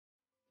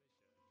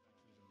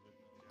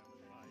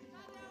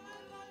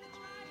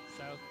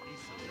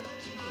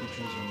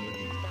Futurism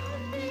moving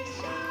forward.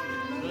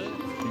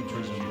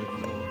 Futurism moving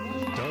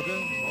forward. Dogger,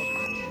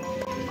 moderate.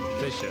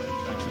 Fisher,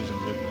 futurism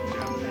moving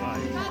forward.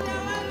 5.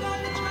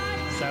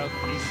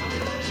 Southeast,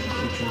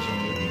 futurism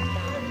moving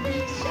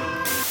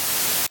forward.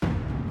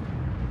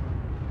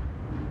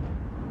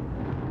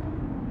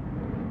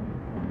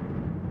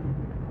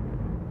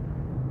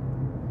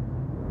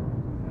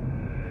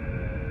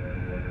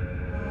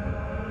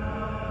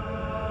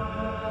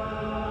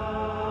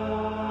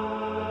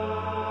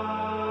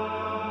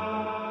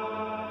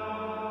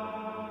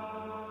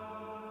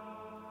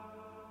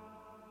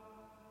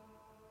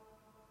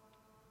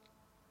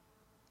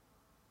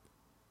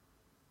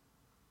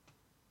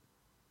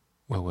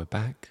 Well, we're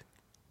back.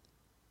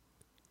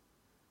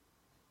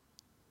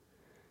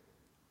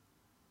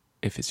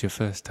 If it's your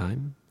first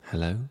time,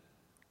 hello.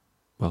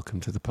 Welcome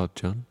to the Pod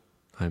John.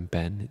 I'm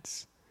Ben.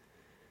 It's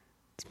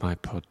my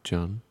Pod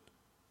John.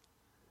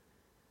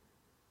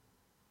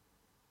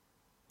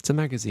 It's a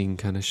magazine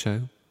kind of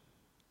show.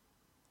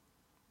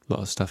 A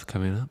lot of stuff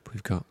coming up.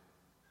 We've got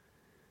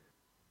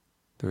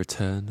the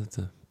return of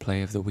the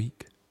play of the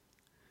week.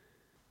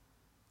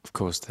 Of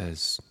course,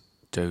 there's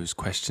Joe's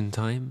question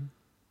time.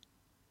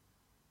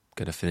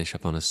 Going to finish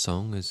up on a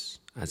song, as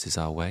is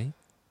our way.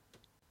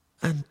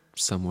 And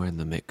somewhere in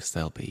the mix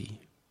there'll be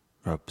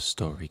Rob's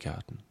Story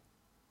Garden.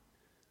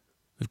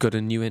 We've got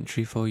a new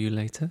entry for you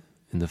later,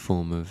 in the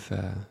form of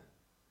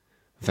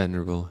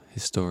venerable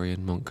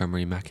historian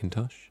Montgomery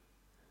Mackintosh.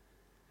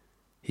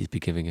 He's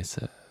be giving us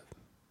a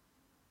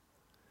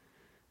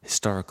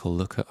historical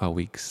look at our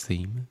week's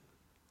theme,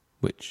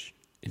 which,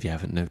 if you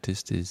haven't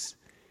noticed, is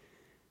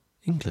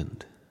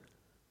England.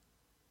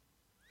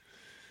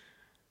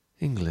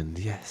 England,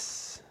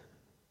 yes.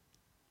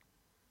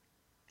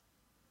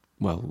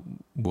 Well,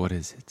 what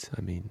is it?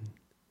 I mean,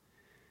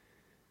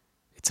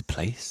 it's a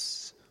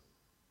place.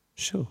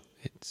 Sure,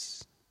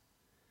 it's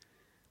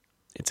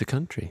a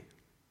country.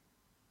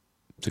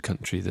 It's a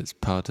country that's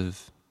part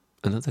of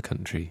another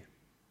country,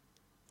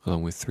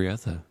 along with 3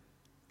 other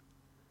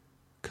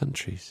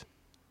countries.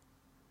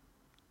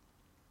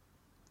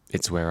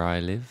 It's where I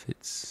live,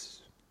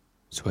 it's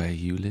where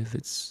you live,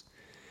 it's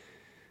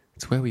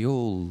where we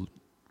all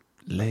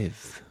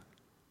live.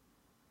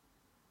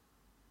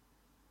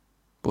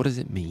 What does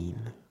it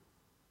mean?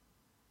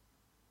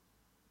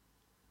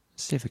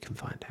 Let's see if we can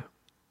find out.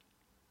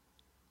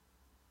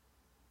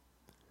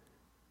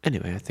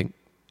 Anyway, I think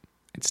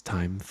it's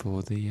time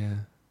for the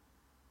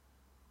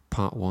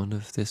part 1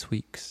 of this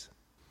week's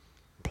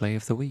Play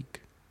of the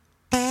Week.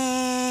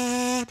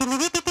 Play of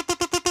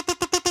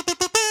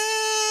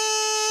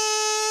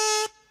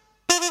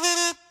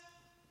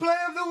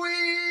the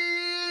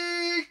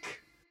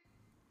week!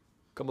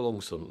 Come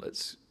along, son,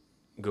 let's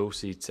go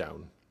see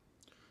town.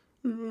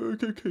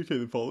 Okay,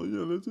 then, Father.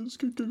 Yeah, let's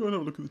go and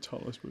have a look at the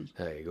town, I suppose.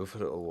 Hey, go for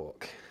a little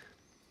walk.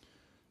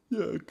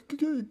 Yeah,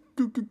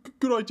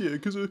 good idea,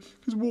 because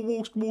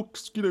walks,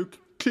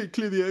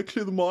 clear the air,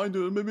 clear the mind,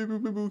 and maybe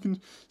we can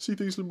see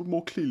things a little bit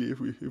more clearly if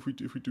we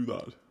do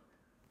that.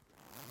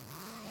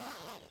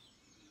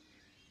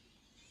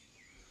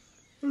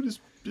 It is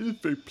a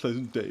very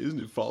pleasant day, isn't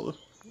it, Father?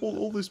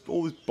 All this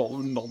bother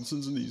and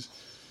nonsense and these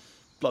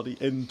bloody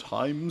end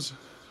times.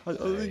 I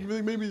think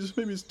maybe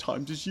it's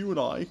time just you and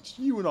I,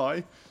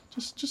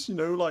 just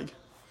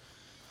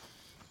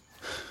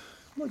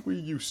like we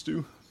used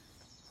to.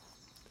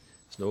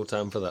 There's no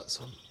time for that,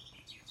 son.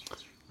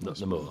 Not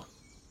no more.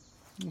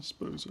 I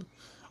suppose so.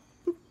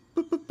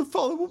 But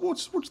Father,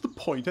 what's the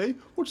point, eh?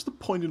 What's the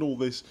point in all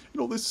this? In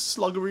all this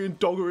sluggery and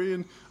doggery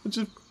and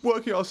just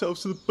working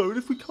ourselves to the bone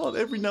if we can't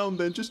every now and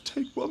then just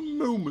take one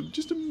moment,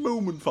 just a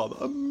moment, Father,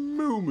 a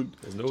moment.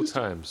 There's no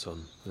time,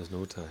 son. There's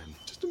no time.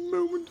 Just a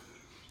moment.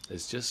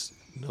 There's just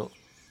not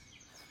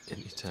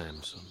any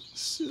time, son.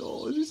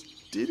 So, it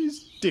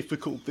is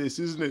difficult, this,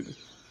 isn't it?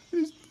 It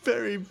is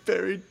very,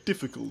 very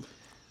difficult.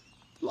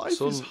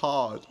 Life is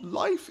hard.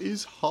 Life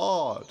is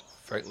hard.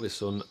 Frankly,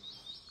 son,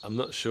 I'm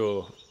not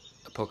sure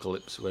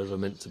apocalypse were ever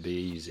meant to be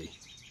easy.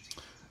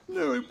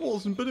 No, it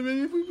wasn't, but I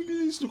mean, if we can at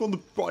least look on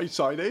the bright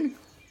side, eh?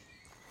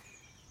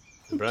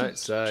 The bright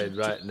side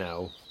right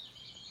now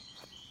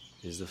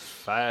is the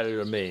fiery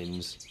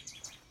remains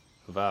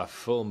of our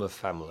former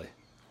family.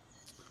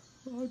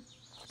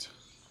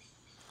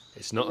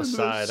 It's not a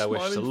side I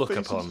wish to look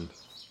upon.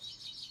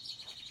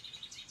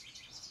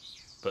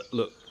 But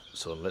look,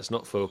 son, let's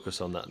not focus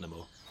on that no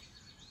more.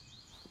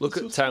 Look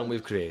at town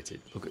we've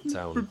created. Look at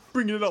town.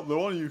 Bringing it up,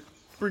 though, aren't you?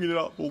 Bringing it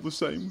up all the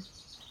same.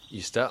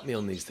 You start me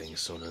on these things,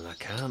 son, and I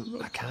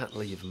can't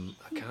leave them.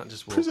 I can't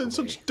just walk Present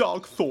away. such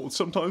dark thoughts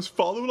sometimes,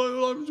 Father. When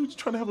I'm just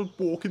trying to have a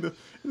walk in the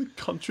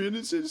country, and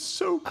it's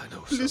so I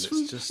know, son, blissful.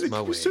 it's just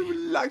my way. It's so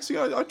relaxing.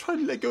 I try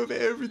to let go of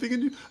everything,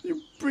 and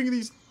you bring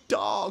these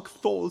dark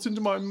thoughts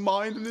into my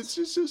mind, and it's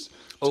just.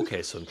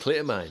 Okay, son, clear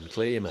your mind.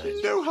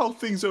 You know how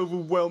things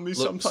overwhelm me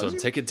sometimes. Son,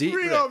 take a deep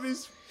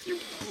breath. You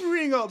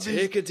bring up these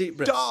Take a deep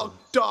breath,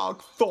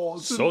 dark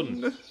thoughts,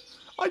 son. And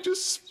I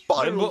just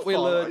spiral. Remember what we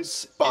Father.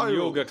 learned in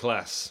yoga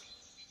class.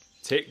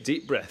 Take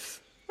deep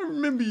breath. I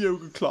remember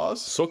yoga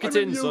class. Suck it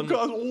I in, remember yoga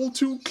son. class all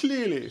too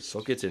clearly.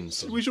 Suck it in,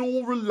 son. We should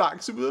all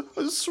relax. I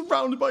was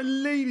surrounded by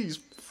ladies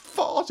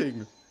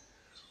farting.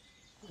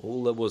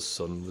 All there was,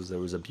 son, was there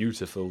was a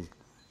beautiful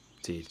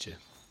teacher.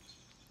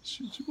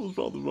 She was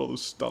rather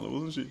stunning,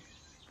 wasn't she?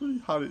 Really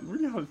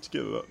had it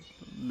together, that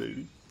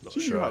lady. Not She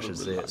knew sure how I to should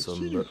say it, relax. son,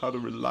 She knew but- how to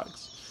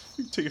relax.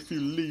 You can take a few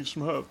leaves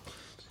from her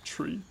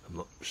tree. I'm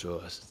not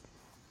sure.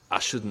 I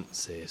shouldn't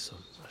say, son.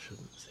 I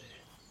shouldn't say.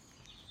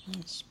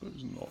 I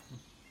suppose not.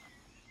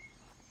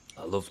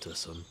 I loved her,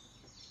 son.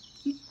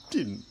 You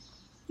didn't.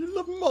 You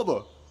love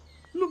mother.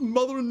 You love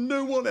mother and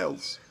no one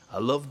else. I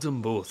loved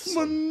them both,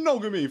 son.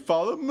 Monogamy,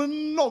 father.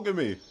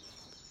 Monogamy.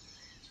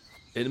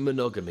 In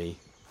monogamy,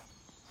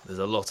 there's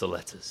a lot of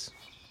letters.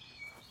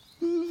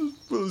 Well,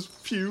 there's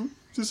few.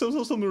 There's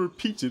some are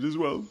repeated as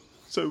well.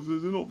 So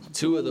they're not.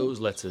 Two of those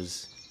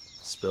letters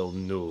spell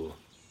no.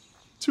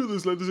 Two of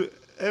those letters are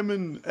M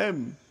and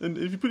M. And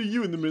if you put a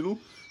U in the middle,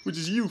 which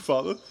is you,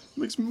 father, it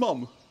makes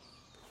mum.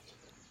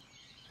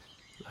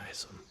 Aye,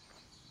 son.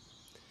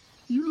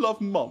 You love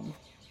mum.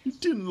 You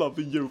didn't love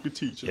the yoga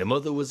teacher. Your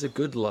mother was a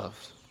good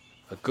love.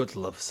 A good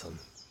love, son.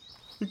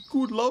 A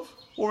good love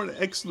or an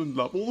excellent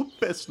love or the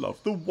best love,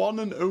 the one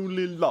and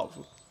only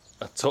love.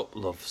 A top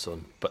love,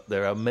 son. But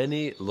there are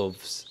many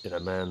loves in a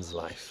man's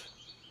life,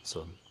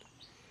 son.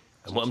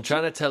 And what I'm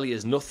trying to tell you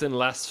is nothing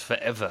lasts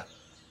forever.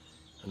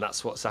 And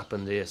that's what's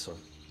happened here, son.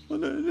 I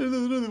know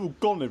they've all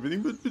gone and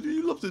everything, but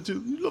you loved her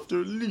too. You loved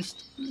her at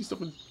least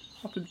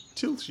up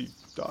until she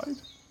died,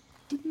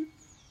 didn't you?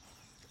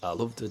 I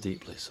loved her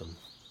deeply, son.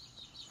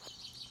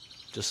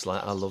 Just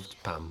like I loved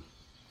Pam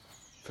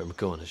from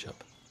Corner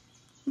Shop.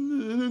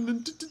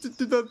 And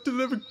did that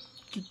ever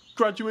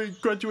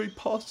graduate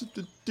past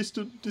the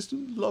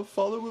distant love,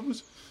 father?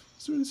 Was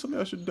there something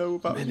I should know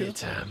about? Many here?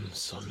 times,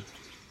 son.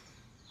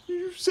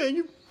 You're saying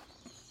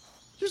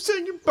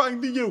you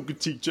banged the yoga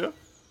teacher?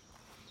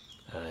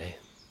 Aye.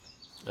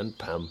 And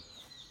Pam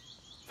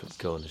from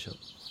Corner Shop.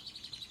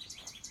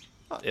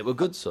 It were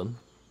good, son.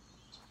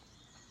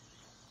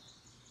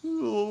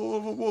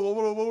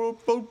 Oh,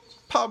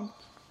 Pam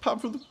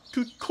from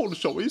the corner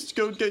shop. We used to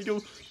go and get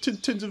your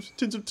tins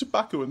of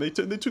tobacco, and they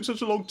took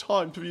such a long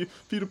time for you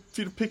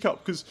to pick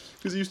up because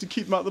you used to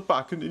keep them out the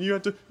back, and you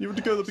had to go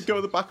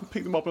at the back and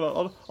pick them up,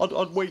 and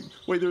I'd wait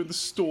there in the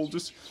stall,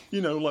 just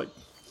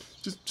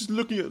just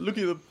looking at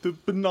the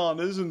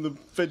bananas and the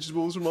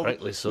vegetables from.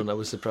 Frankly, son, I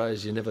was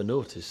surprised you never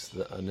noticed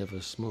that I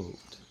never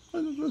smoked. I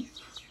don't know.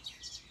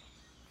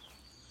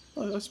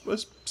 I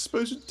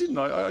suppose you didn't.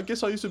 I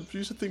guess I used to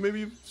think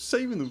maybe you're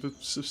saving them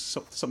for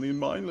something in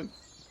mind. Like,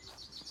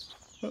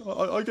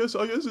 I guess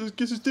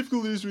it's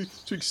difficult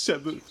to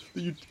accept that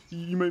you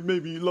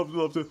maybe loved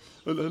a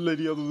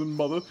lady other than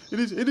mother. It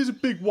is a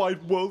big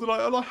wide world, and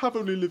I have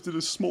only lived in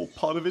a small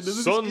part of it.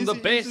 Son, the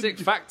basic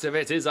fact of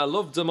it is I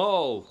loved them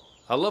all.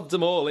 I loved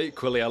them all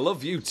equally. I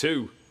love you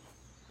too.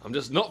 I'm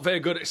just not very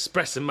good at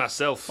expressing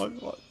myself.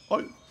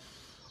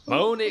 My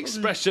only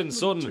expression,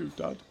 son, too,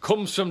 Dad.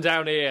 comes from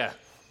down here.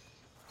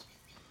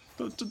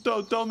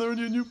 Down there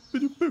in your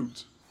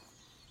boot.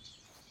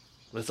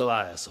 Little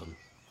higher, son.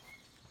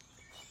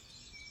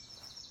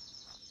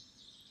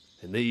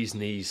 In these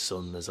knees,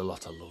 son, there's a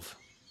lot of love.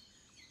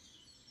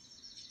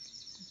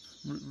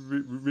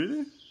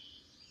 Really?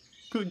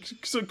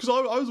 Because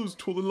I was always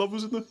taught that love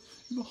was in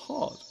the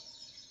heart.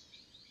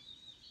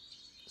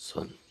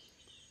 Son,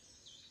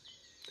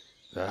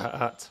 the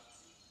heart,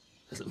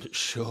 as I'm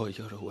sure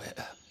you're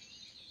aware,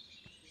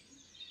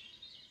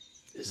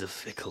 is a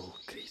fickle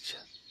creature.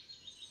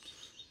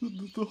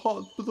 The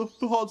heart, but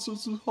the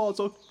heart's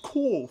our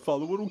core,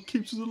 Father. What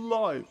keeps us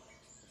alive?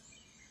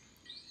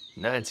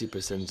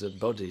 90% of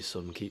body,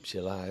 son, keeps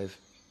you alive.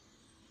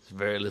 There's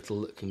very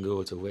little that can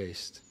go to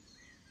waste.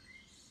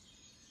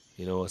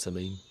 You know what I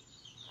mean?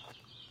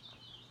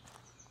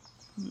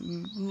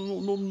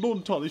 Not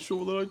entirely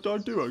sure that I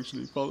do,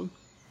 actually, Father.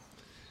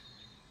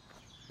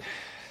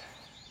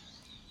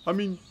 I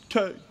mean,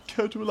 care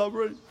to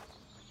elaborate?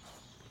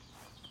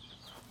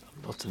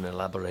 I'm not an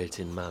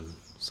elaborating man,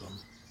 son.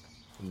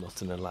 I'm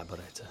not an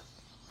elaborator.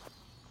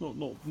 Not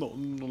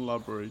an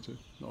elaborator.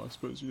 No, I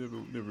suppose you never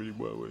really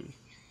were you?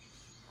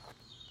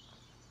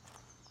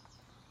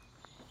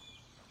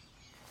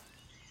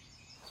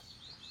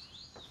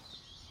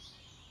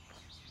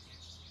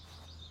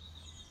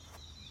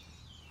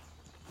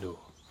 No.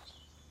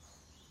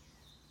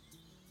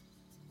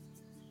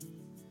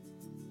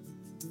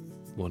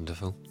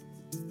 Wonderful.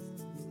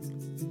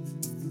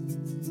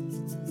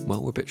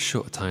 Well, we're a bit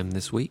short of time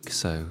this week,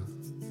 so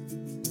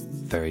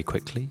very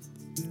quickly,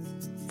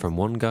 from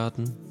one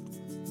garden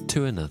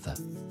to another,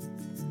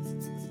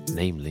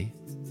 namely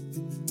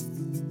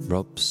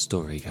Rob's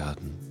Story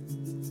Garden.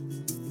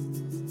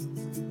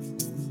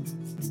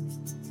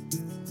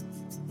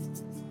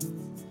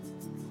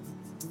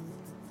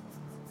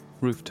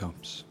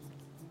 Rooftops.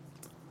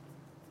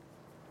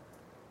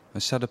 I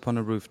sat upon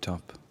a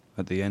rooftop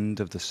at the end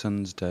of the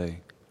sun's day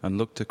and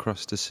looked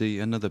across to see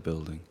another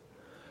building,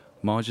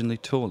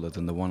 marginally taller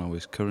than the one I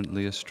was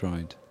currently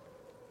astride.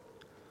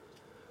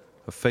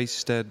 A face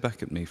stared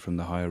back at me from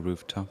the higher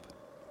rooftop.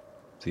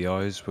 The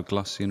eyes were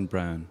glossy and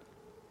brown,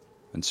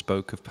 and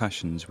spoke of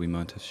passions we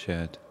might have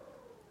shared.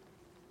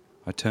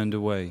 I turned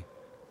away,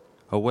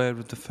 aware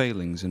of the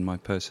failings in my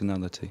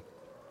personality,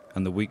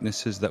 and the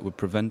weaknesses that would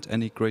prevent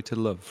any greater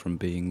love from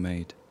being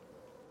made.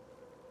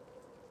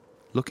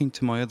 Looking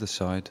to my other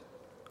side,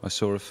 I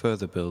saw a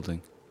further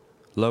building,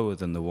 lower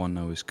than the one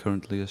I was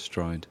currently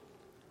astride.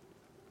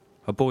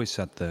 A boy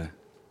sat there,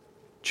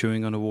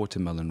 chewing on a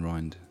watermelon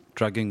rind,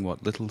 dragging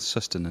what little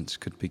sustenance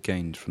could be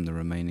gained from the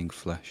remaining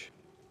flesh.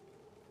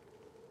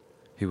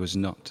 He was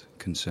not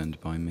concerned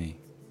by me.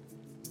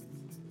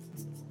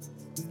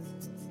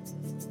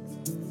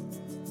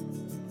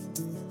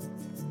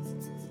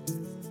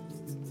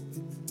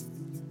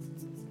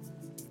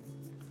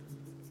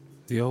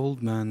 The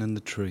Old Man and the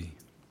Tree.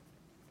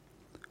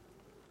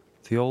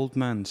 The old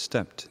man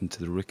stepped into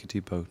the rickety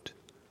boat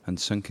and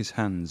sunk his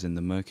hands in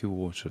the murky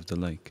water of the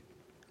lake.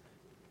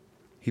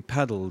 He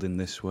paddled in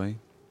this way,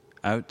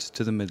 out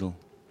to the middle,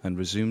 and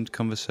resumed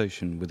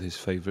conversation with his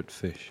favourite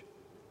fish.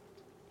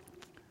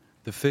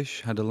 The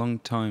fish had a long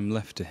time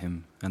left to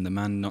him, and the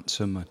man not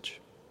so much,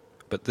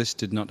 but this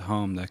did not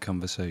harm their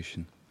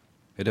conversation.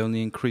 It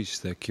only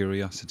increased their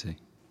curiosity.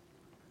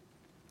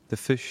 The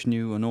fish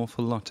knew an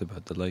awful lot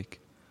about the lake,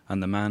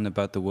 and the man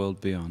about the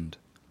world beyond,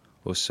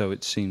 or so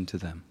it seemed to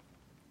them.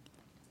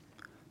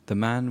 The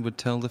man would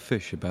tell the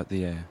fish about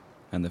the air,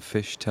 and the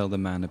fish tell the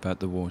man about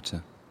the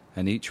water,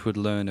 and each would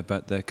learn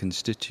about their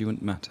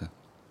constituent matter.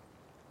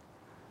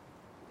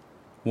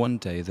 One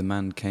day the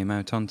man came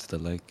out onto the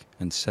lake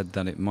and said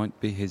that it might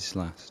be his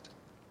last.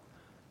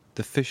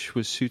 The fish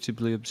was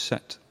suitably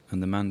upset,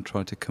 and the man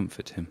tried to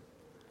comfort him,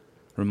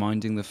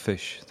 reminding the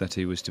fish that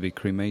he was to be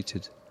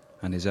cremated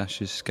and his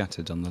ashes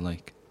scattered on the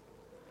lake.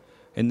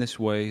 In this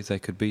way they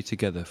could be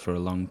together for a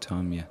long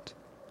time yet.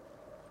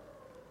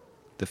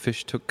 The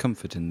fish took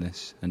comfort in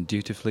this and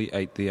dutifully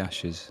ate the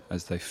ashes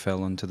as they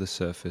fell onto the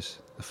surface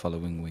the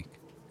following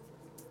week.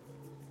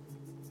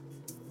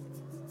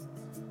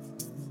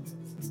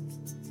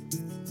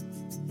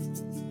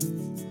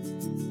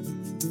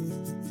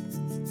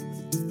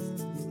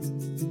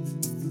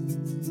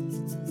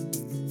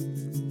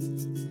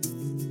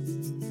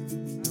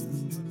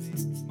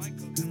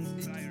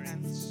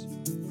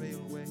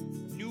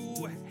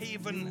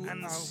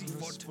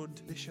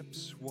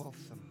 Bishop's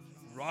Waltham,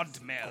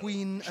 Rodmell,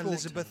 Queen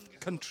Elizabeth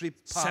Country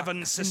Park,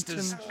 Seven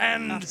Sisters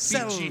and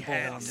Beachy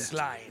Head,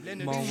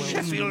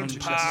 Sheffield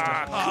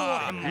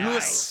Park,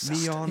 Lewis,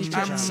 Meon,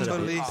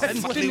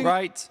 Amberley,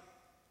 Right.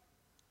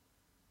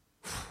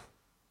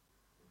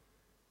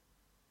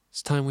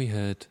 It's time we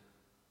heard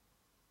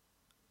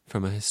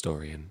from a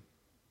historian.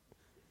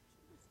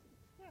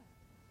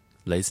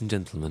 Ladies and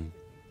gentlemen,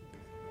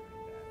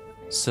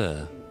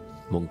 Sir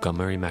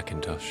Montgomery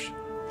Mackintosh.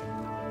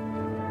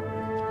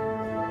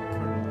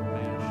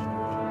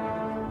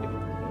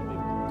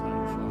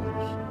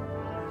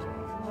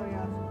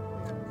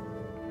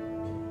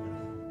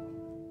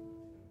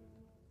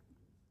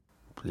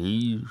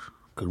 Please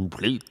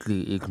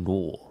completely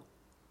ignore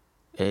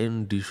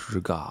and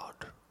disregard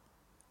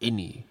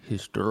any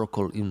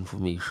historical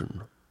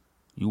information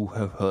you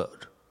have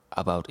heard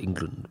about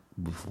England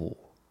before.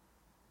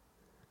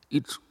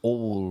 It's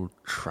all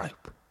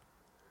tripe,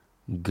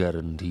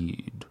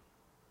 guaranteed.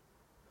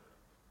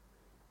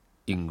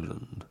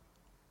 England,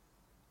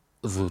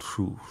 the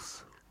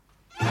truth.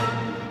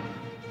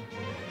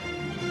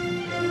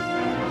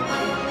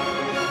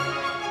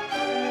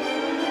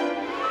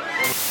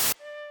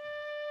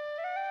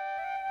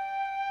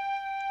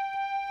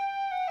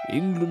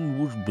 England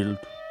was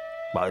built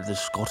by the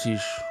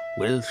Scottish,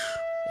 Welsh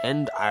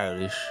and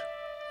Irish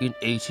in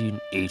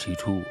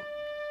 1882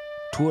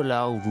 to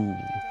allow room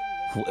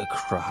for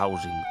extra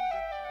housing.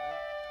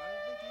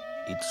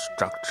 Its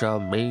structure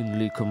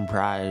mainly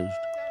comprised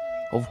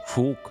of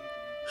chalk,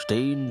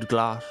 stained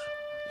glass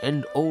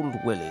and old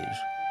wellies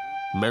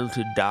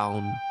melted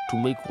down to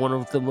make one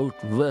of the most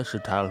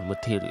versatile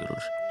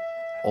materials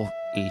of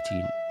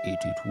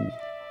 1882.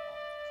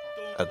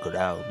 A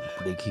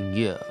groundbreaking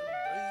year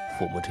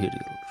for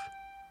materials.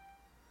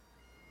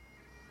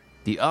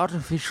 The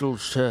artificial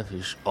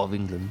surface of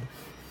England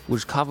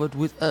was covered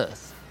with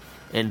earth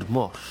and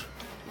moss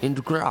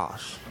and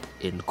grass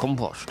and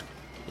compost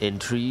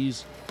and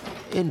trees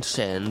and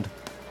sand,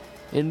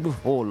 and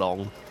before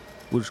long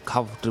was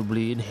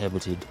comfortably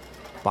inhabited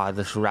by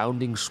the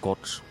surrounding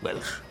Scots,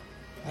 Welsh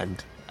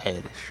and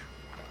Irish.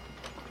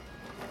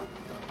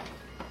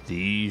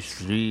 These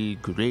three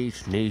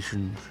great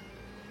nations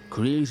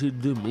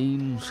created the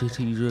main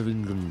cities of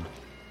England,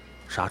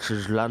 such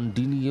as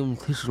Londinium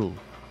Thistle,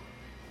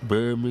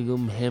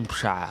 Birmingham,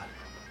 Hampshire,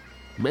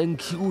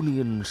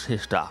 Mancunian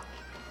Sister,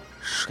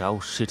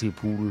 Scouse City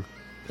Pool,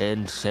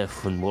 and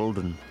Saffron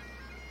Walden.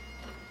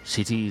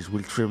 Cities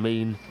which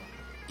remain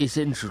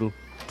essential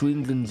to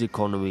England's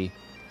economy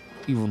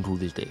even to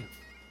this day.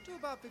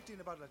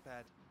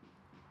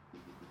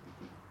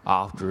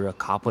 After a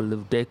couple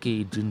of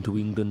decades into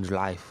England's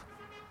life,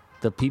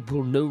 the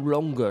people no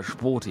longer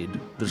sported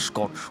the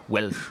Scotch,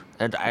 Welsh,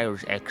 and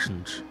Irish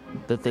accents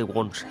that they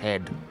once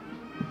had.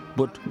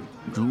 But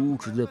due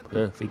to the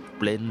perfect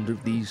blend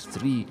of these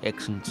three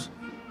accents,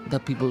 the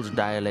people's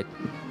dialect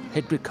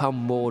had become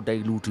more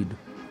diluted,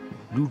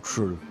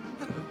 neutral,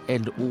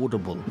 and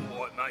audible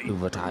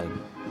over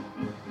time.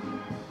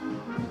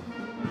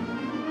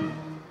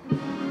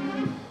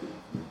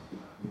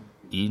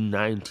 In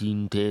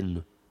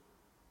 1910,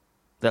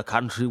 the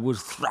country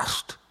was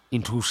thrust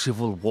into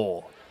civil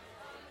war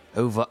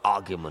over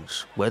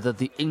arguments whether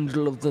the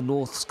Angel of the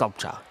North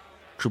sculpture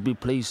should be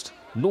placed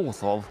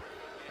north of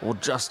or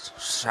just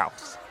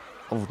south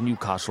of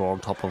Newcastle on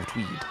top of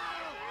Tweed.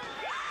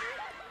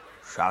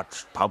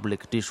 Such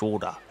public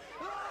disorder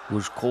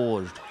was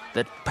caused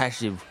that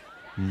passive,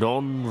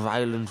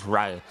 non-violent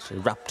riots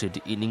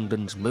erupted in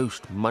England's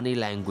most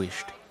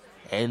money-languished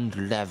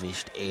and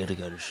lavished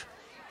areas.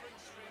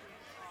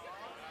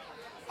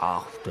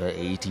 After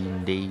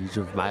 18 days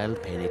of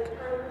mild panic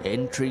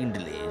and train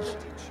delays,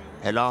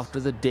 and after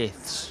the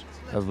deaths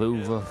of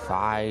over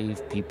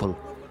 5 people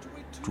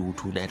due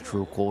to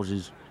natural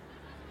causes,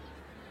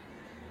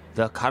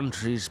 the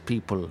country's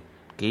people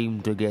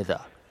came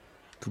together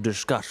to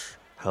discuss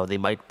how they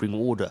might bring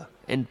order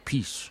and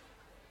peace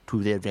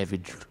to their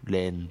ravaged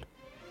land.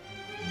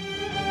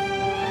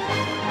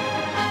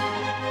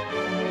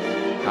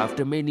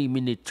 After many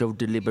minutes of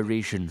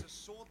deliberation,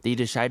 they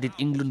decided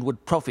England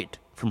would profit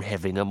from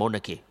having a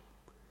monarchy,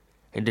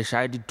 and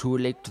decided to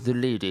elect the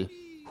lady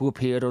who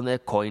appeared on their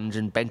coins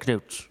and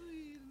banknotes,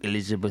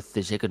 Elizabeth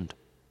II,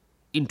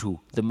 into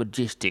the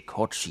majestic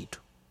hot seat.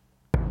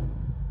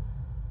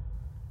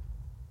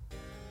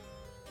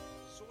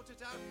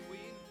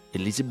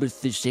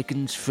 Elizabeth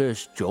II's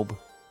first job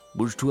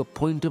was to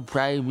appoint a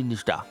Prime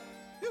Minister.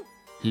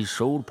 His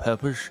sole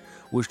purpose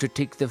was to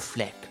take the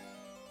flak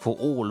for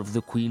all of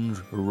the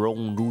Queen's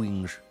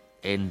wrongdoings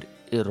and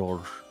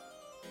errors.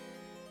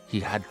 He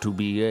had to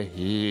be a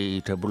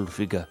hateable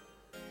figure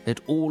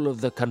that all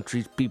of the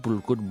country's people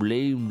could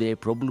blame their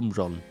problems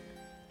on,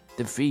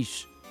 the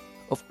face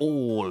of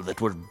all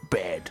that was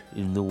bad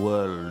in the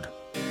world.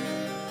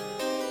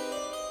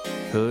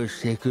 Her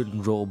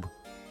second job,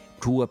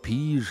 to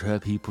appease her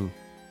people,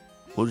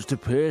 was to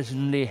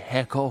personally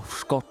hack off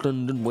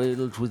Scotland and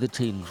Wales with a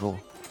chainsaw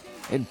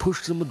and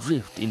push them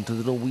adrift into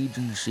the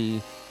Norwegian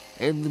Sea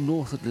and the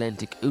North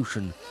Atlantic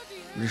Ocean,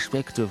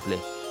 respectively.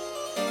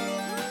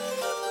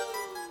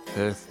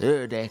 Her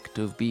third act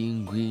of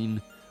being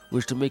queen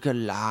was to make a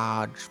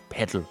large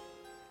pedal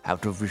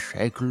out of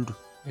recycled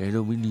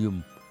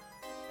aluminium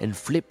and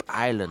flip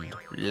Ireland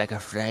like a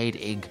fried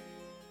egg,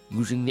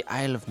 using the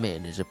Isle of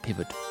Man as a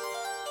pivot.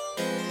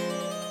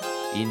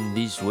 In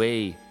this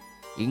way,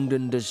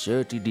 England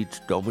asserted its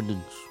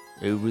dominance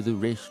over the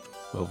rest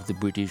of the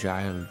British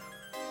Isles.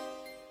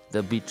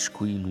 The bitch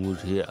queen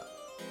was here,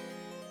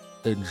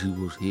 and she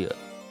was here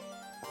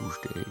to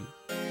stay.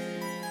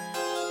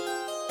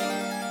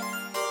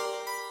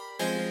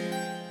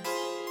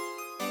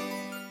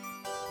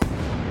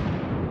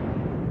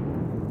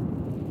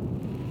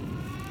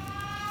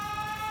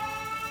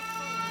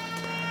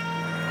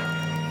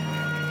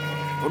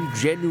 On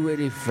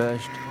January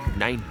 1st,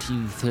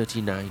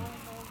 1939,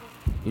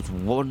 at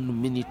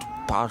 1 minute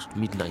past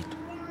midnight,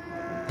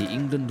 the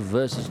England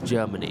versus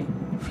Germany,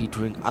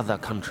 featuring other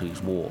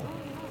countries' war,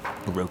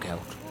 broke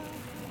out.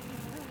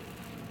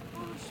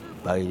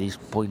 By this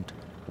point,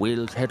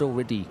 Wales had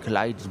already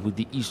collided with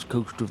the east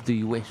coast of the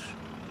US,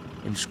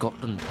 and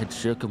Scotland had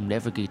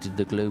circumnavigated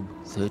the globe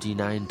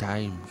 39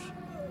 times.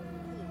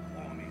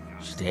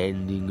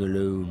 Standing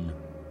alone,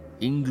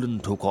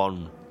 England took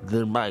on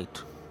the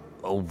might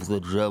of the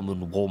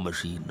German war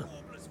machine.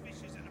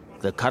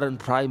 The current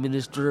Prime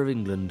Minister of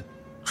England,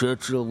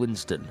 Churchill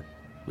Winston,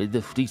 made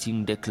the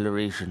fleeting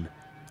declaration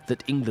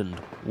that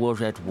England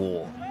was at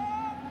war,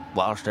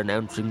 whilst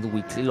announcing the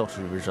weekly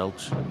lottery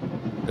results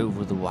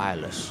over the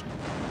wireless.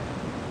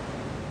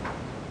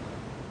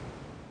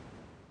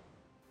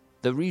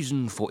 The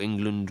reason for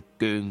England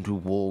going to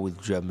war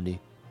with Germany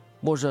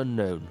was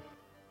unknown,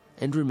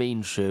 and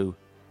remains so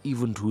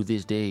even to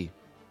this day.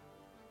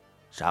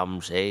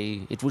 Some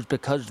say it was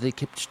because they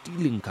kept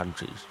stealing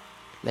countries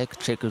like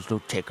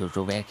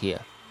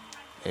Czechoslovakia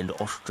and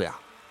Austria.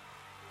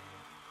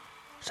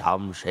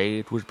 Some say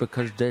it was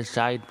because their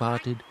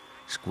side-parted,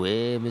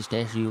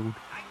 square-mustachioed,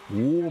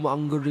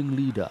 warmongering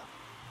leader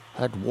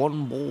had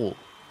one ball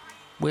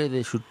where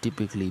there should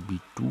typically be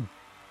 2.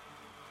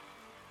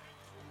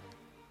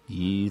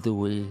 Either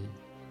way,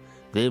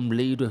 them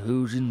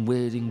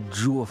lederhosen-wearing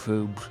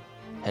Jewophobes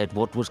had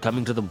what was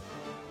coming to them.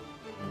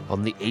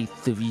 On the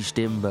 8th of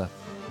December,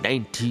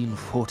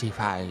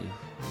 1945,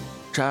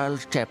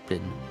 Charles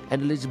Chaplin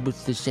and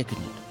Elizabeth II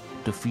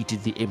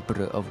defeated the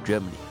Emperor of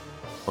Germany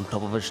on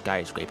top of a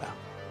skyscraper.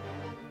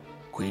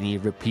 Queenie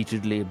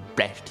repeatedly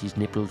bashed his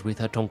nipples with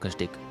her Tonka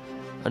stick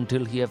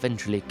until he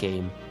eventually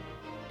came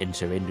and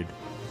surrendered.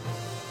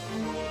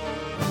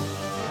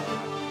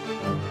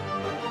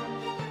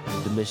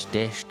 The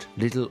mustached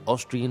little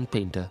Austrian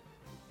painter,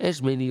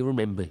 as many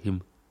remember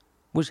him,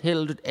 was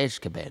held at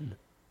Azkaban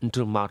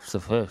until March the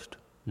 1st,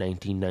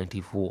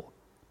 1994,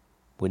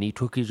 when he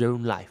took his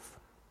own life,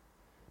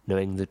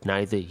 knowing that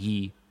neither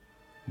he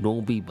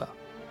nor Bieber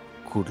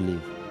could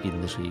live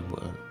in the same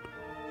world.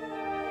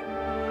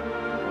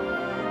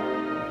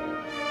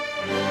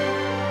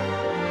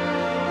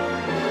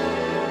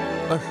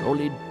 A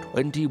solid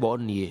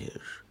 21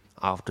 years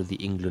after the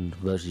England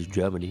versus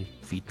Germany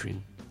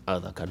featuring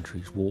other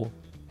countries' war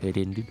had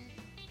ended,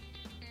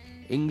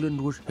 England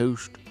was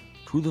host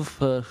to the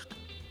first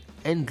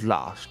and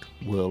last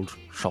World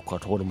Soccer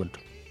Tournament.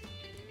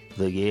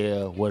 The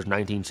year was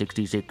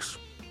 1966.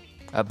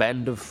 A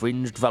band of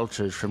fringed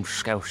vultures from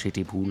Scouse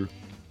City Pool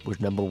was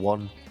number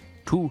 1,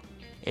 2,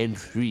 and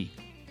 3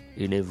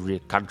 in every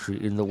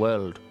country in the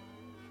world.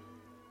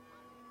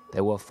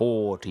 There were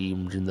 4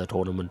 teams in the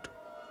tournament.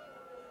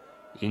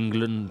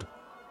 England,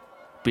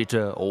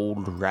 bitter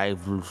old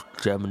rivals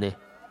Germany,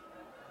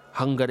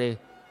 Hungary,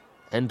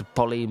 and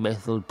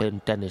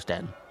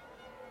polymethylpentanistan,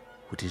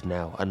 which is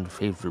now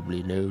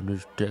unfavorably known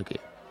as Turkey.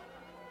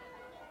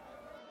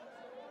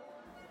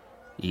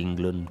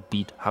 England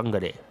beat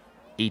Hungary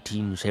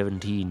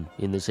 18-17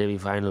 in the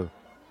semi-final,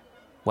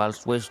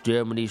 whilst West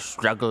Germany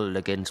struggled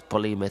against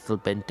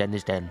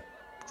polymethylpentanistan,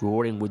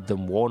 drawing with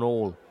them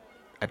 1-1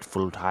 at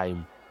full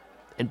time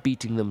and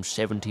beating them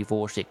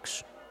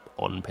 74-6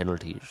 on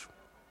penalties.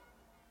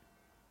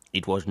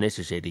 It was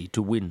necessary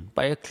to win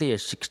by a clear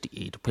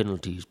 68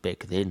 penalties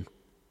back then.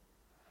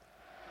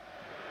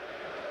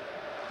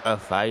 A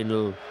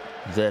final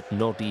that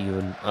not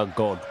even a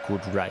god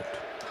could write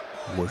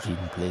was in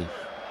place.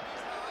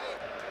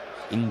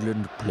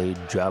 England played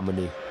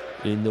Germany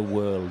in the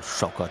World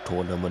Soccer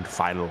Tournament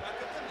final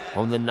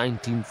on the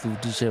 19th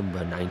of December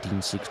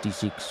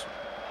 1966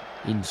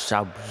 in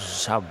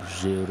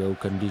sub-zero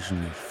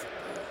conditions.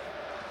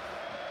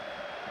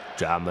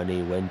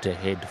 Germany went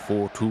ahead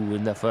 4-2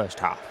 in the first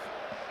half,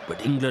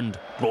 but England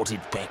brought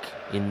it back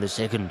in the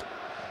second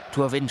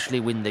to eventually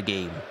win the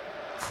game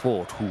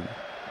 4-2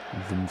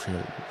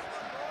 themselves.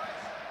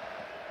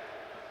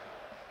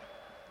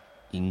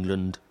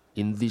 England,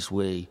 in this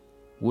way,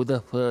 were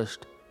the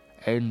first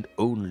and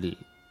only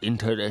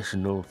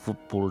international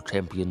football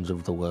champions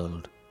of the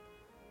world,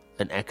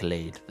 an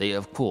accolade they,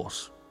 of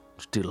course,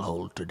 still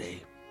hold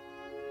today.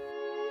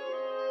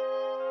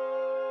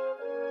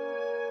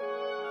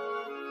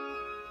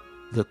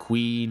 The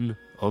Queen,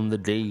 on the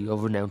day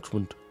of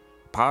announcement,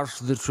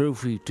 passed the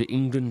trophy to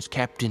England's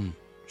captain,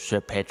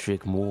 Sir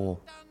Patrick Moore,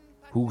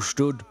 who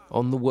stood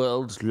on the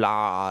world's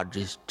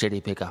largest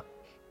cherry picker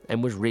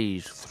and was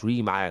raised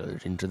 3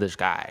 miles into the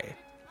sky,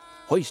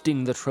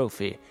 hoisting the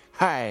trophy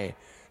high,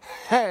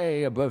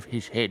 high above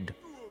his head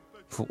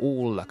for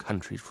all the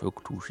country's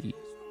folk to see.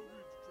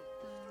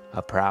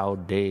 A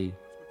proud day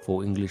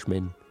for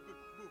Englishmen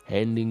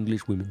and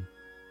English women.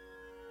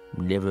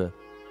 Never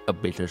a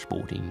better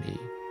sporting day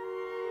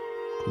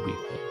to be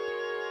had.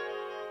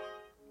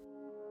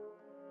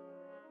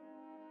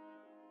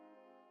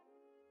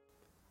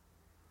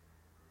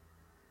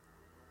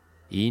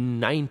 In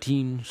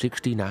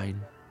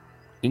 1969,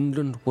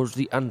 England was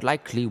the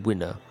unlikely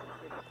winner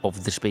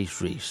of the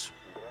space race.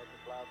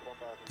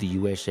 The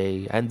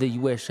USA and the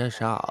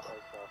USSR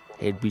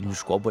had been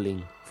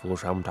squabbling for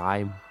some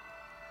time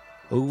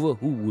over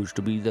who was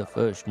to be the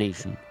first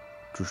nation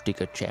to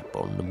stick a chap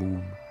on the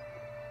moon.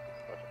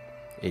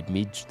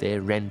 Amidst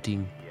their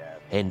ranting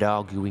and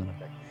arguing,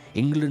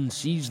 England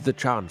seized the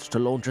chance to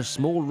launch a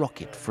small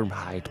rocket from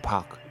Hyde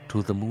Park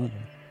to the moon,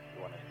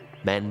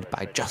 manned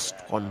by just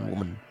one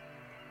woman,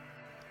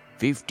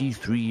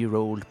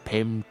 53-year-old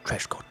Pam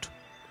Trescott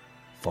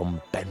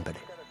from Banbury.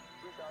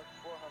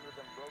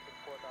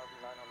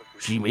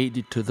 She made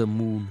it to the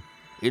moon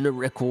in a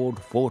record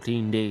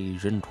 14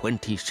 days and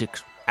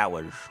 26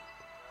 hours.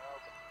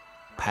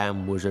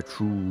 Pam was a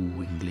true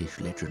English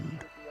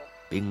legend,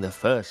 being the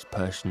first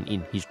person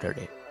in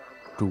history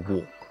to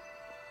walk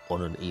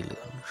on an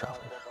alien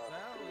surface.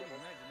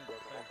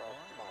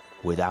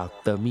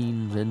 Without the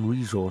means and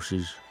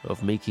resources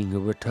of making a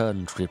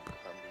return trip,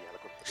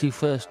 she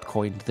first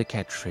coined the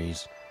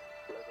catchphrase,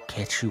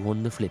 "Catch you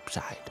on the flip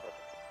side,"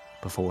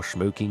 before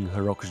smoking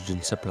her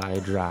oxygen supply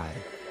dry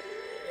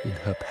in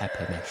her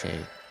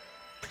papier-mâché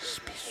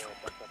crispy suit.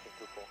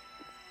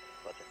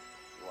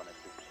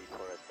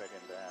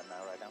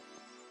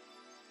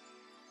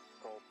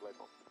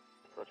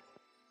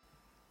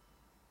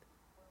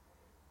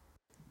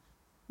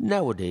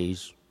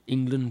 Nowadays,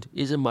 England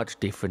is a much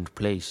different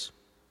place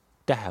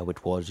to how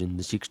it was in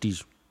the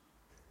 60s.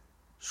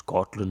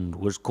 Scotland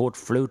was caught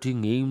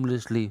floating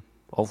aimlessly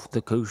off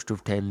the coast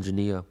of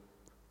Tanzania,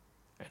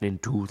 and in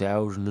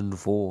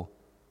 2004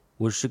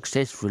 was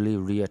successfully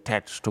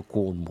reattached to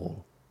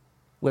Cornwall,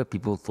 where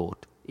people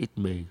thought it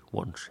may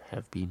once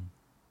have been.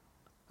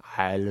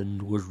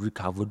 Ireland was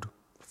recovered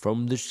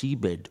from the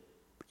seabed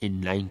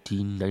in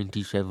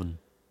 1997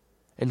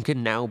 and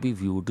can now be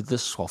viewed at the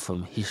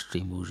Swaffham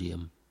History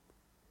Museum.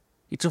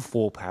 It's a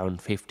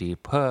 £4.50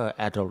 per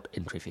adult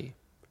entry fee.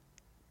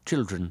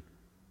 Children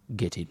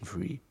get in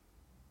free.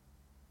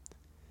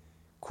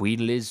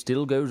 Queen Liz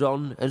still goes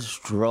on as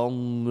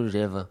strong as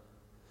ever,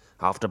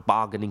 after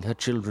bargaining her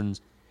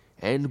children's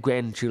and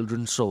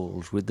grandchildren's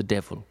souls with the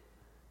devil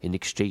in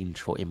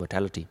exchange for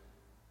immortality.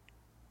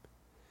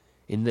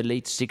 In the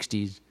late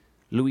 60s,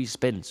 Louis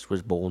Spence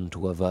was born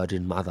to a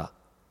virgin mother,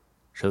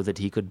 so that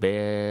he could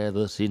bear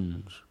the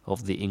sins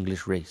of the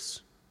English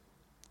race,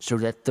 so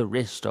that the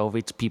rest of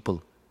its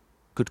people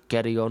could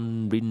carry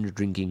on binge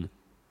drinking,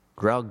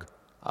 drug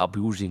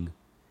abusing,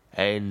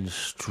 and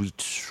street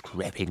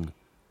scrapping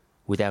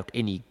without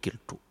any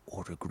guilt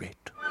or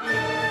regret.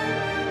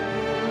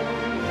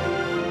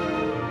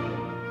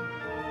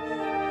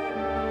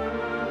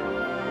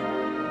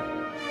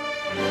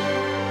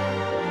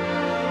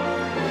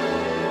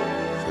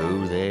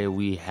 So there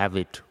we have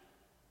it,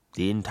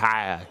 the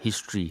entire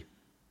history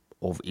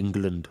of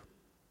England.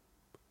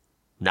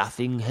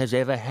 Nothing has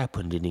ever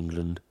happened in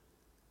England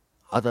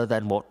other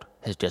than what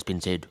has just been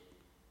said.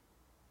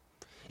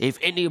 If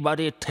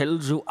anybody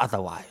tells you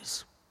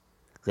otherwise,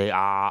 they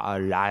are a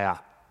liar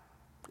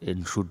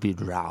and should be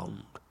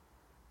drowned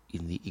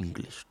in the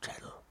English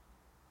Channel.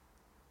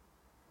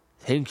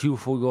 Thank you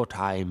for your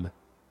time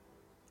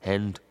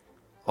and,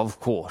 of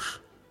course,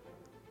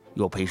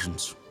 your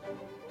patience.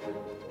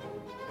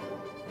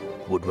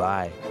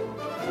 Goodbye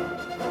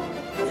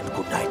and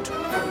good night.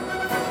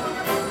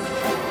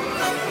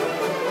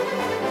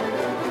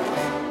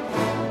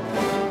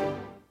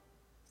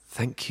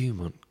 Thank you,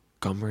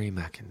 Montgomery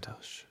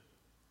Mackintosh.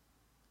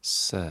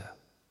 Sir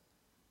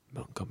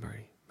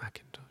Montgomery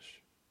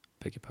Mackintosh.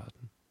 Beg your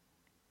pardon.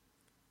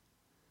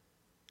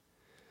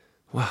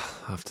 Well,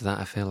 after that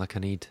I feel like I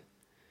need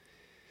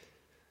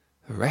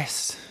a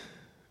rest,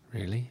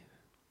 really.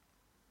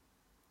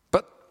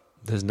 But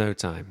there's no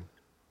time.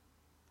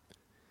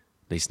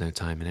 At least no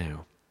time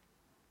now.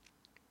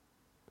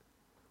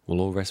 We'll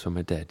all rest when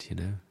we're dead, you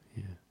know?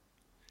 Yeah.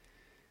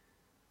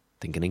 I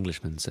think an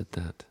Englishman said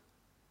that.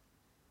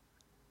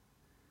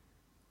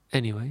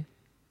 Anyway,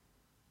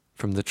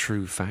 from the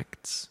true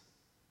facts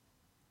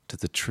to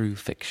the true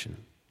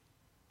fiction.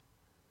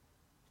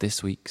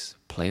 This week's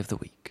Play of the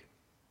Week,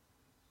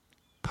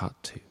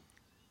 Part 2.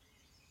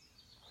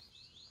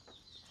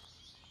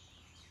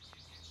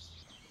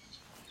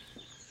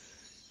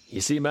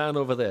 You see man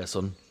over there,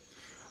 son?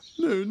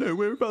 No,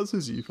 whereabouts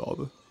is he,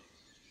 Father?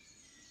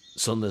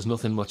 Son, there's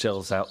nothing much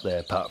else out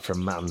there apart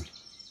from man.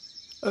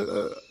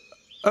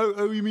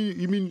 You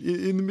mean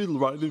in the middle,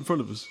 right in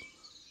front of us?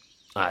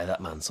 Aye,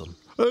 that man, son.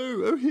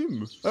 Oh,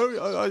 him.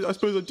 I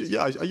suppose I do.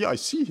 Yeah, I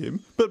see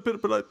him. But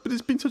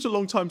it's been such a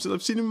long time since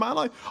I've seen him, man.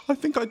 I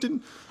think I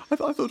didn't. I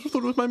thought it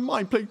was my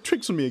mind playing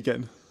tricks on me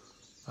again.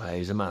 Aye,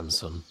 he's a man,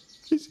 son.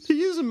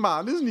 He is a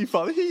man, isn't he,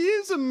 Father? He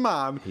is a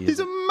man. He's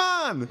a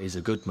man. He's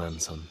a good man,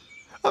 son.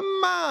 A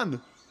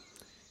man.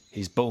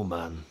 He's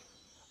Bowman.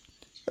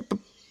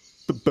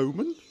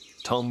 Bowman?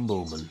 Tom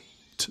Bowman.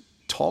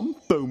 Tom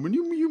Bowman?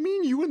 You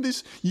mean you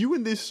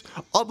and this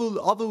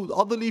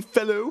otherly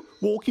fellow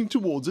walking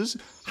towards us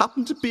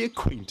happen to be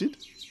acquainted?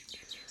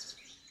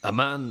 A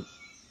man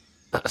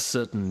has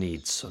certain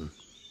needs, son,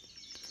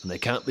 and they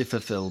can't be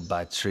fulfilled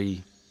by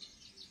tree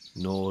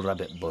nor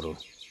rabbit burrow.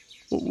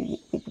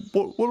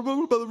 What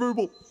about the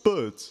robot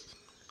birds?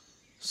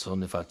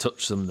 Son, if I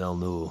touch them, they'll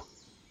know.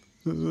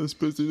 I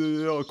suppose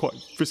they are quite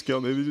frisky,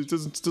 aren't they? It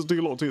doesn't take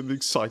a lot to get them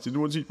excited.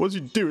 Once you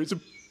do it,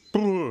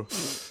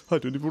 I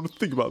don't even want to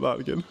think about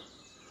that again.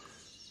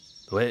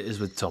 The way it is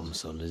with Tom,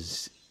 son,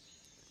 is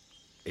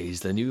he's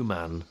the new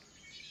man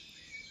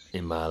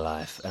in my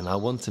life, and I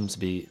want him to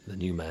be the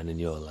new man in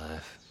your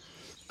life.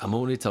 I'm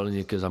only telling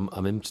you because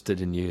I'm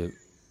interested in you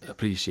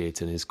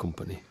appreciating his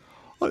company.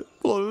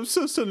 I'm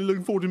certainly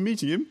looking forward to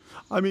meeting him.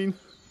 I mean...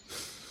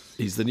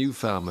 He's the new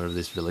farmer of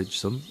this village,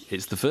 son.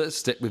 It's the first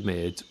step we've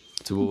made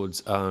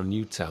towards our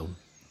new town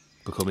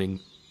becoming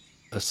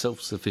a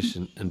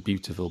self-sufficient and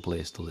beautiful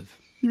place to live.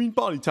 You mean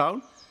Barney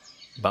Town?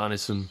 Barney,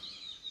 son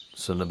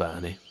of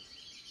Barney.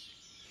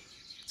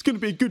 It's going to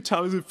be a good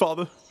town, isn't it,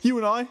 Father? You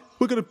and I,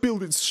 we're going to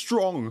build it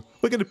strong.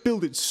 We're going to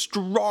build it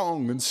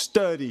strong and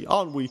sturdy,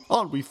 aren't we?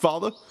 Aren't we,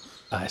 Father?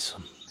 Aye,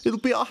 son. It'll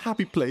be our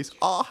happy place.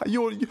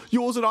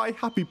 Yours and I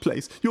happy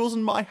place. Yours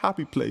and my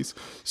happy place.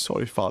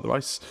 Sorry, Father.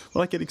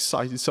 When I get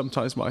excited,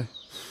 sometimes my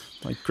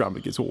grammar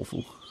gets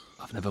awful.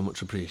 I've never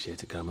much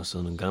appreciated grammar,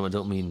 son, and grammar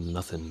don't mean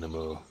nothing no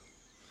more.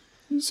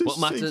 So what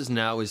matters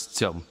now is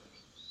Tom.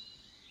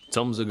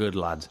 Tom's a good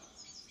lad.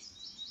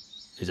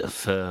 He's a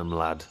firm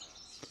lad.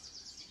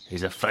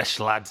 He's a fresh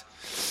lad.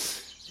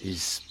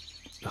 He's...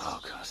 oh,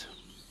 God.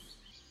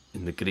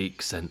 In the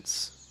Greek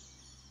sense,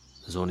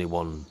 there's only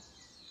one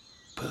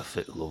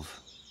perfect love.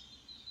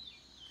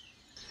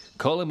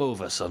 Call him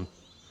over, son.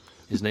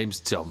 His name's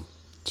Tom.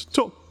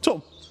 Tom!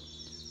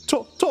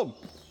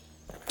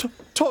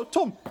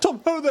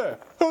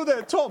 Ho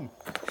there, Tom!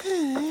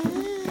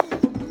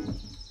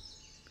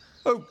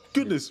 Oh,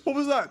 goodness, what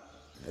was that?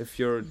 If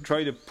you're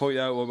trying to point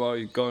out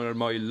what going on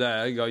my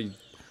leg,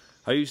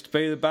 I used to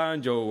play the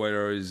banjo when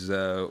I was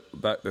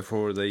back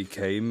before they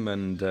came,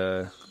 and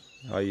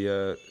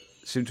I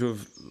seem to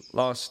have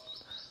lost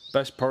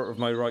best part of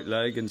my right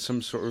leg in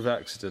some sort of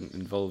accident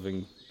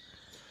involving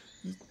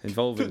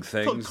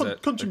things that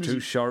are too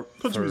sharp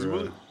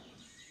for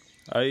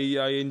I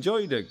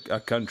enjoyed a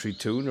country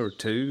tune or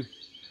two.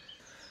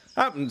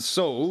 Happened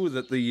so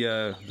that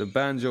the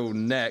banjo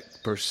neck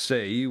per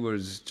se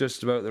was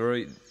just about the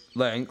right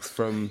length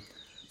from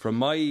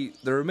the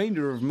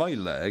remainder of my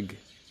leg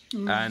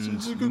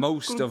and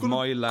most of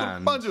my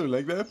land. Banjo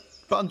leg there.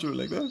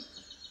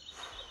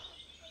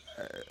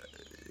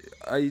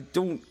 I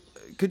don't.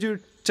 Could you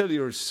tell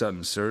your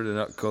son, sir, to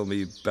not call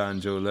me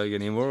Banjo Leg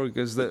anymore?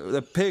 Because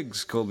the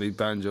pigs called me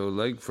Banjo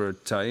Leg for a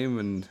time,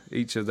 and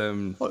each of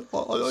them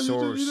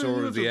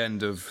saw the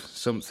end of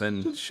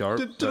something sharp.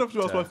 Didn't have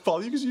to ask my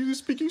father because you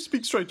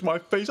speak straight to my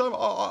face. I'm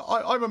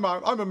a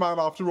man. I'm a man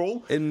after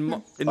all.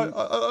 And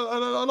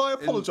I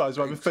apologise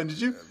if I've offended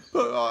you.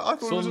 But I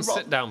thought it was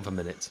sit down for a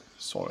minute.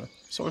 Sorry,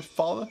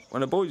 father.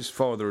 When a boy's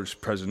father is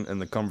present in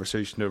the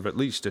conversation of at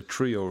least a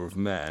trio of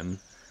men,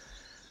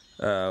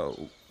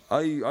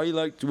 I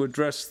like to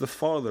address the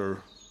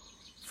father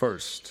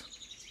first,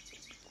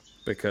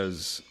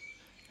 because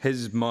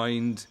his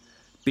mind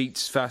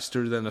beats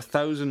faster than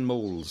 1,000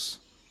 moles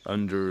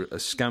under a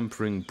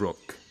scampering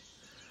brook.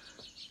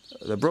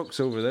 The brook's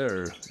over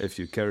there, if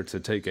you care to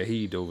take a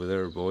heed over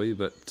there, boy,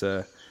 but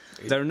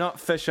they're not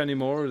fish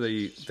anymore.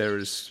 They're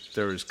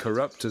as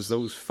corrupt as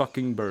those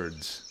fucking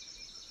birds.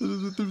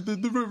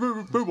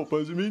 The robot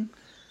birds, you mean?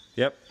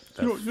 Yep.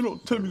 You're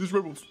not telling me there's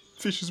robot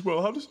fish as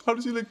well. How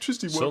does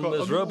electricity work? Son,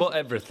 there's robot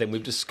everything.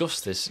 We've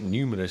discussed this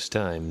numerous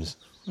times.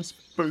 I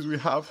suppose we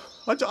have.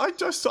 I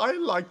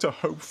like to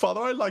hope, Father.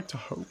 I like to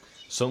hope.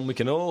 Son, we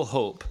can all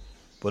hope,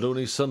 but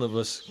only some of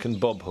us can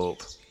Bob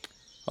Hope.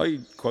 I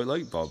quite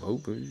like Bob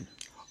Hope.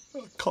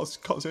 Can't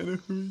say I know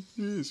who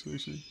he is,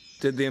 actually.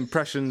 Did the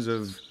impressions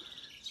of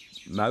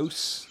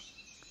Mouse.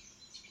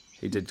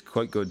 He did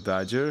quite good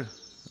Badger.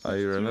 I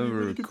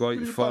remember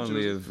quite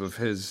fondly of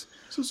his...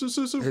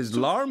 His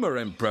llama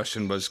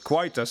impression was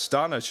quite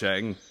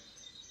astonishing.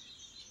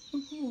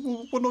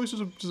 What noise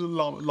does a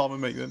llama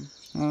make then?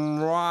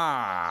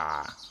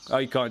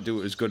 I can't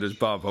do it as good as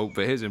Bob Hope,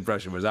 but his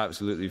impression was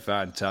absolutely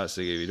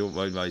fantastic, if you don't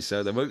mind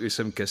myself. There might be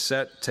some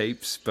cassette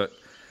tapes, but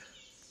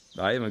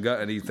I haven't got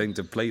anything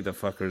to play the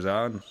fuckers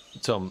on.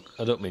 Tom,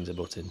 I don't mean to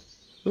butt in.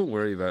 Don't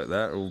worry about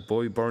that, old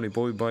boy, Barney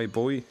boy, bye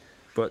boy.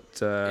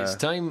 But it's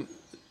time,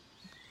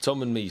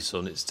 Tom and me,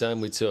 son, it's time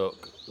we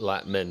talk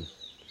like men.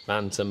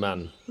 Man to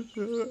man.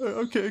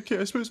 Okay.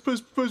 I suppose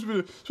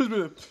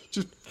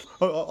just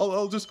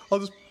I'll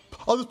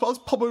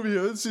just pop over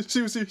here and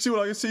see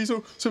what I can see.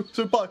 So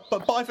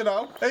bye for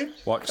now, eh?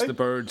 Watch the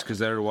birds, because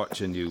they're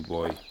watching you,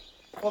 boy.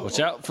 Watch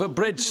out for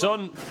bridge,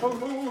 son.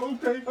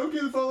 Okay,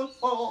 father.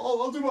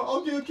 I'll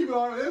keep an eye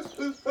on it.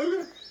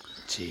 Okay.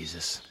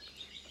 Jesus.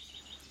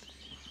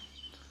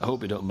 I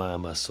hope you don't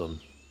mind my son.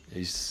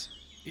 He's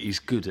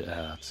good at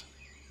heart.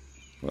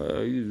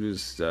 Well, he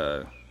was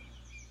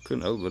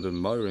couldn't help but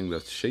admiring the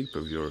shape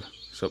of your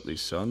supply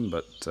son,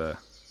 but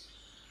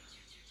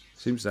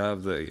seems to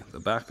have the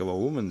back of a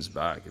woman's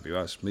back, if you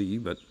ask me.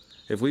 But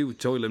if we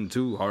toil him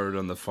too hard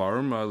on the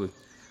farm, I'll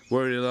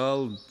worry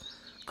it'll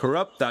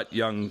corrupt that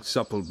young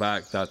supple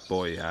back that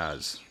boy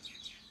has.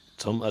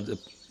 Tom, I'd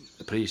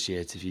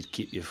appreciate if you'd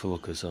keep your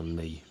focus on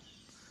me.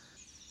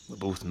 We're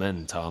both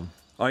men, Tom.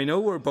 I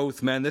know we're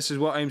both men. This is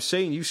what I'm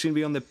saying. You seem to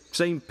be on the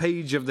same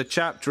page of the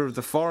chapter of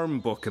the farm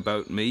book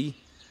about me.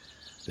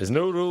 There's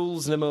no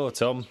rules no more,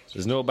 Tom.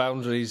 There's no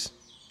boundaries.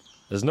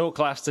 There's no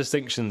class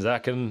distinctions. I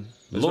can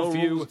love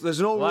you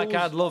like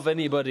I'd love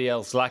anybody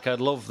else, like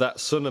I'd love that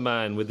son of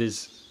mine with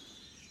his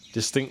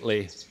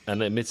distinctly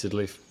and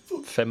admittedly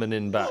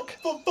feminine back.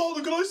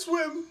 Father, can I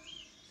swim?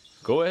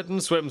 Go ahead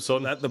and swim,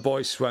 son. Let the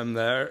boy swim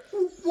there.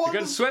 You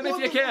can swim if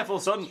you're careful,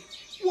 son.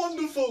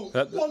 Wonderful.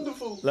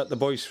 Let the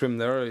boy swim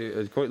there.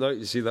 I'd quite like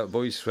to see that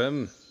boy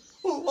swim.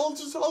 Well, I'll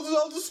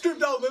just strip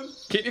down then.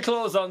 Keep your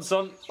clothes on,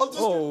 son.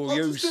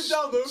 You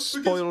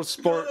spoiled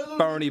sport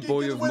Barney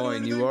boy of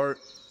mine, you are.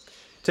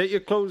 Take your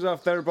clothes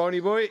off there,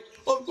 Barney boy.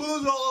 I'll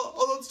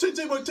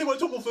take my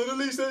top off then at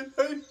least, eh?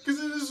 Because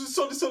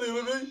it's sunny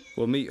with me.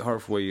 We'll meet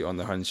halfway on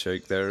the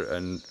handshake there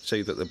and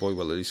say that the boy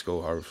will at least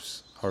go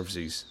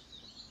halvesies.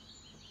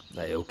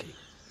 Hey, okay.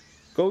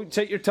 Go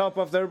take your top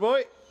off there,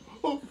 boy.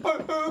 Okay,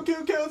 I'll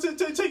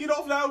take it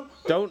off now.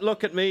 Don't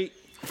look at me.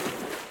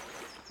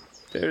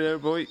 There,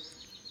 boy.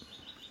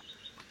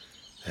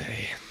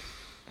 Hey.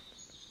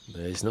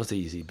 It's not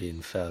easy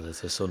being father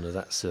to a son of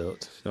that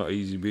sort. It's not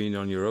easy being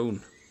on your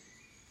own.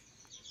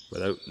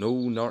 Without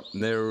not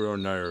ne'er or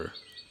ne'er.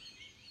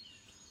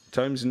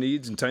 Times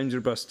needs and times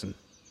are busting.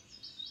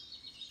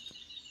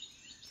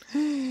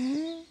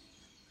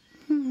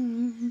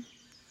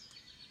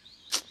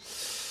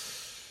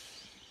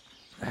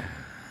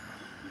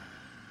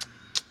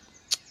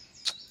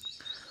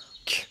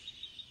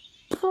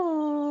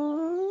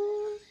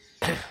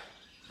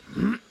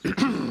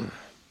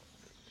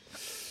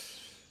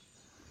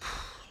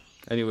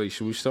 Anyway,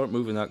 should we start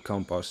moving that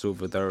compost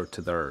over there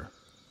to there?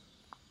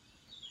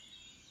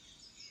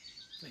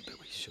 Maybe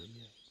we should,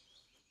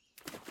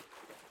 yeah.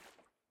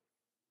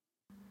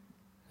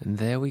 And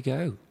there we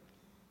go.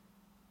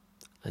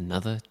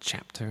 Another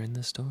chapter in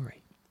the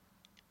story.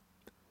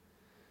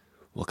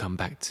 We'll come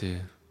back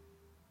to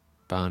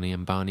Barney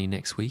and Barney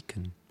next week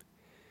and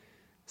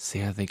see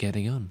how they're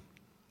getting on.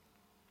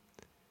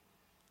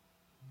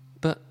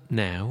 But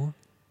now,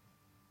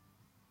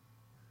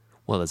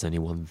 well, there's only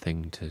one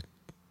thing to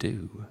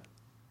do.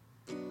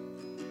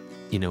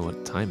 You know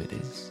what time it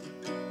is?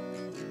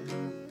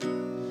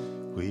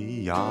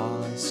 We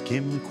ask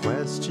him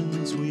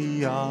questions,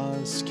 we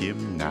ask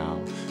him now,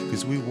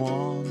 'cause we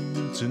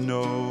want to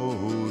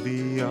know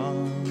the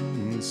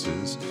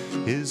answers.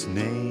 His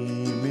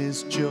name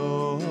is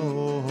Joe,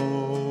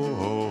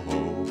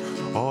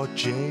 or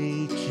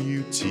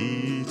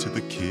JQT to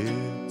the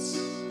kids.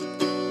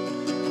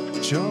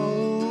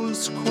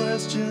 Joe's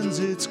questions,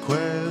 it's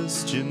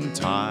question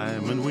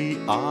time, and we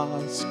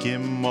ask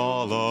him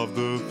all of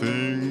the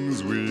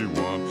things we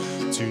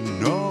want to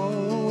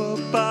know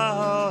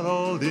about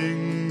Old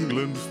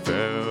England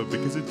Fair,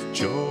 because it's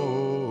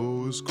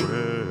Joe's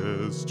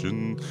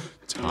question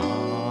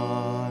time.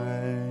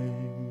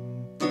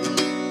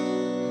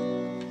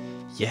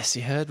 Yes,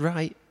 you heard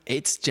right.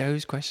 It's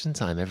Joe's question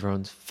time,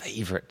 everyone's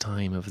favourite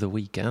time of the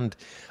week and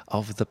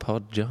of the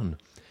pod, John.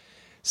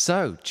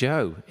 So,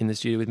 Joe, in the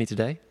studio with me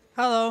today.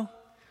 Hello.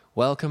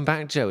 Welcome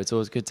back, Joe. It's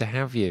always good to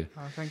have you.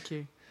 Oh, thank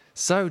you.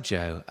 So,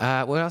 Joe,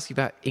 we'll ask you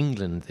about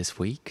England this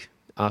week.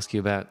 Ask you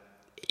about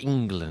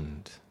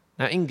England.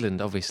 Now,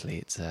 England, obviously,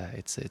 it's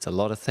a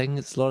lot of things.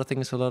 It's a lot of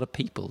things for a lot of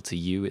people. To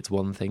you, it's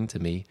one thing. To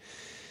me,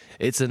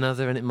 it's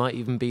another, and it might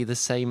even be the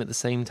same at the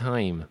same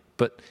time.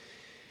 But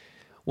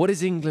what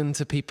is England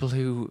to people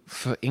who,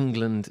 for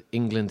England,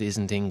 England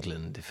isn't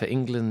England? For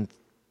England,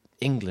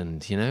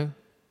 England, you know?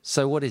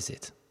 So what is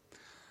it?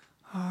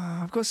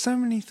 I've got so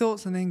many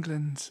thoughts on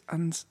England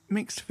and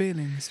mixed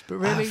feelings, but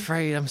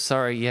really... I'm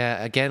sorry.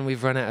 Yeah, again,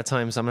 we've run out of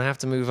time, so I'm going to have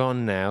to move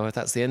on now.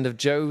 That's the end of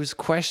Joe's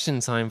question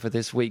time for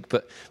this week,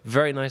 but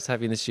very nice to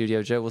have you in the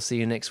studio, Joe. We'll see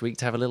you next week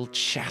to have a little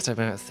chat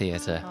about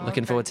theatre.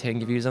 Looking forward to hearing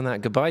your views on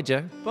that. Goodbye,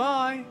 Joe.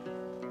 Bye.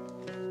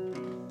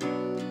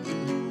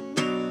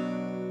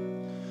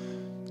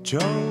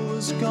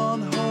 Joe's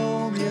gone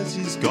home, yes,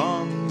 he's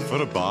gone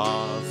for a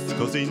bath,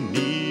 'cause he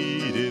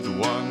needed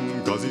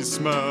one, 'cause he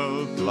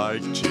smelled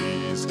like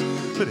cheese.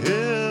 But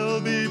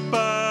he'll be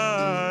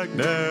back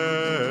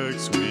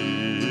next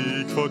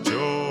week for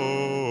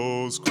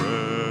Joe's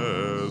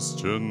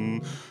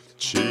question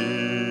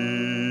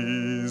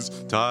cheese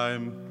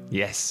time.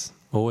 Yes,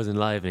 always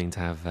enlivening to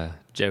have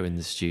Joe in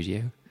the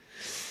studio.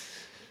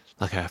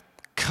 Like a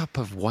cup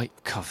of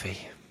white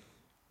coffee,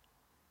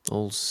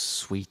 all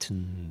sweet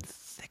and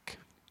thick.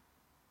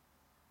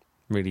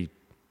 Really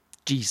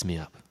G's me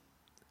up.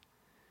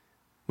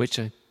 Which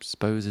I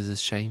suppose is a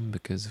shame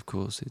because, of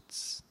course,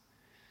 it's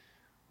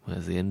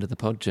the end of the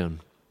pod,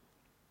 John.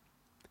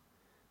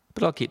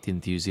 But I'll keep the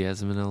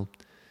enthusiasm and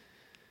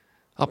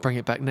I'll bring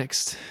it back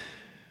next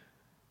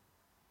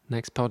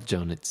pod,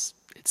 John. It's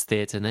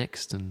theatre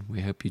next, and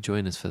we hope you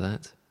join us for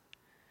that.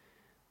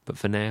 But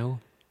for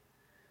now,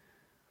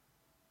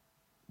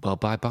 well,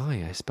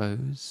 bye-bye, I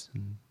suppose.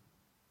 And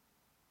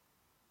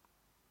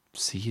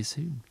see you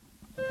soon.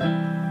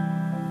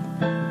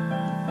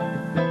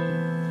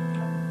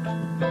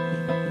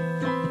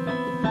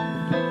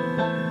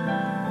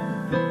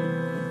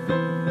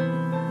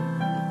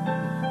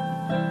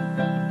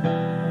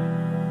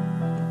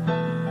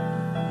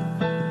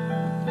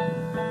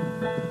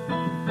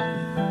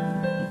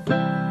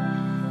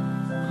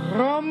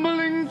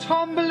 Rumbling,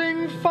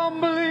 tumbling,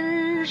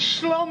 fumbling,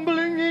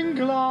 slumbling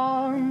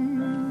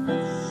England,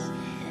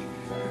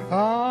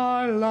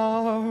 I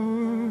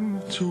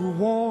love to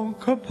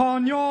walk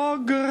upon your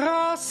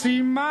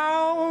grassy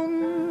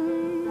mound.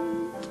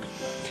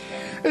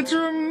 It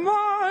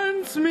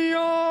reminds me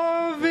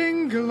of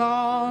England.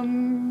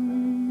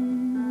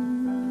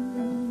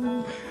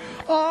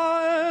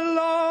 I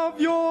love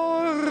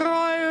your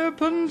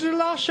ripened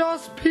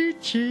luscious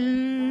peaches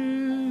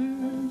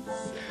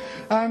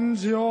and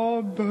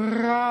your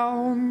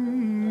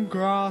brown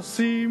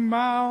grassy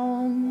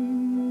mound.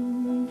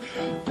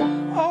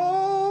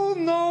 Oh,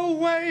 no,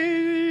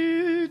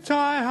 wait,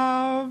 I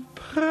have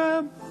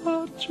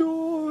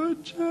premature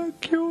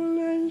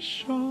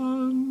ejaculation.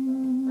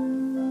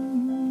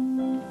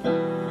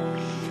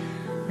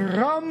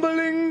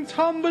 Rumbling,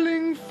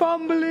 tumbling,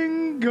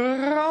 fumbling,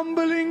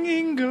 grumbling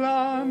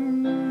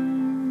England,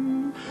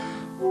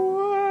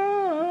 where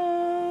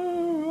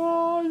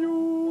are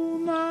you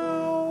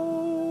now?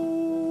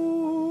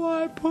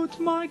 I put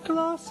my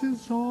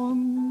glasses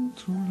on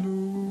to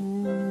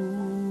look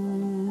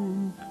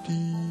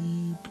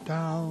deep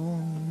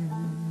down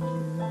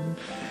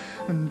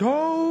and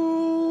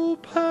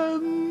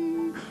open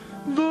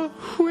the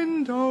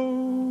window,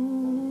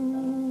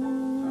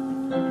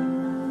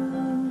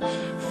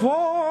 for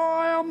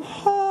I am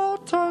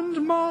hot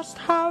and must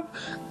have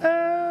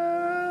air.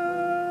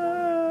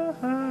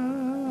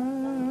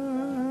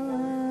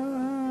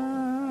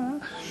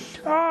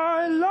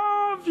 I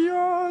love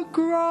your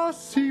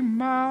grassy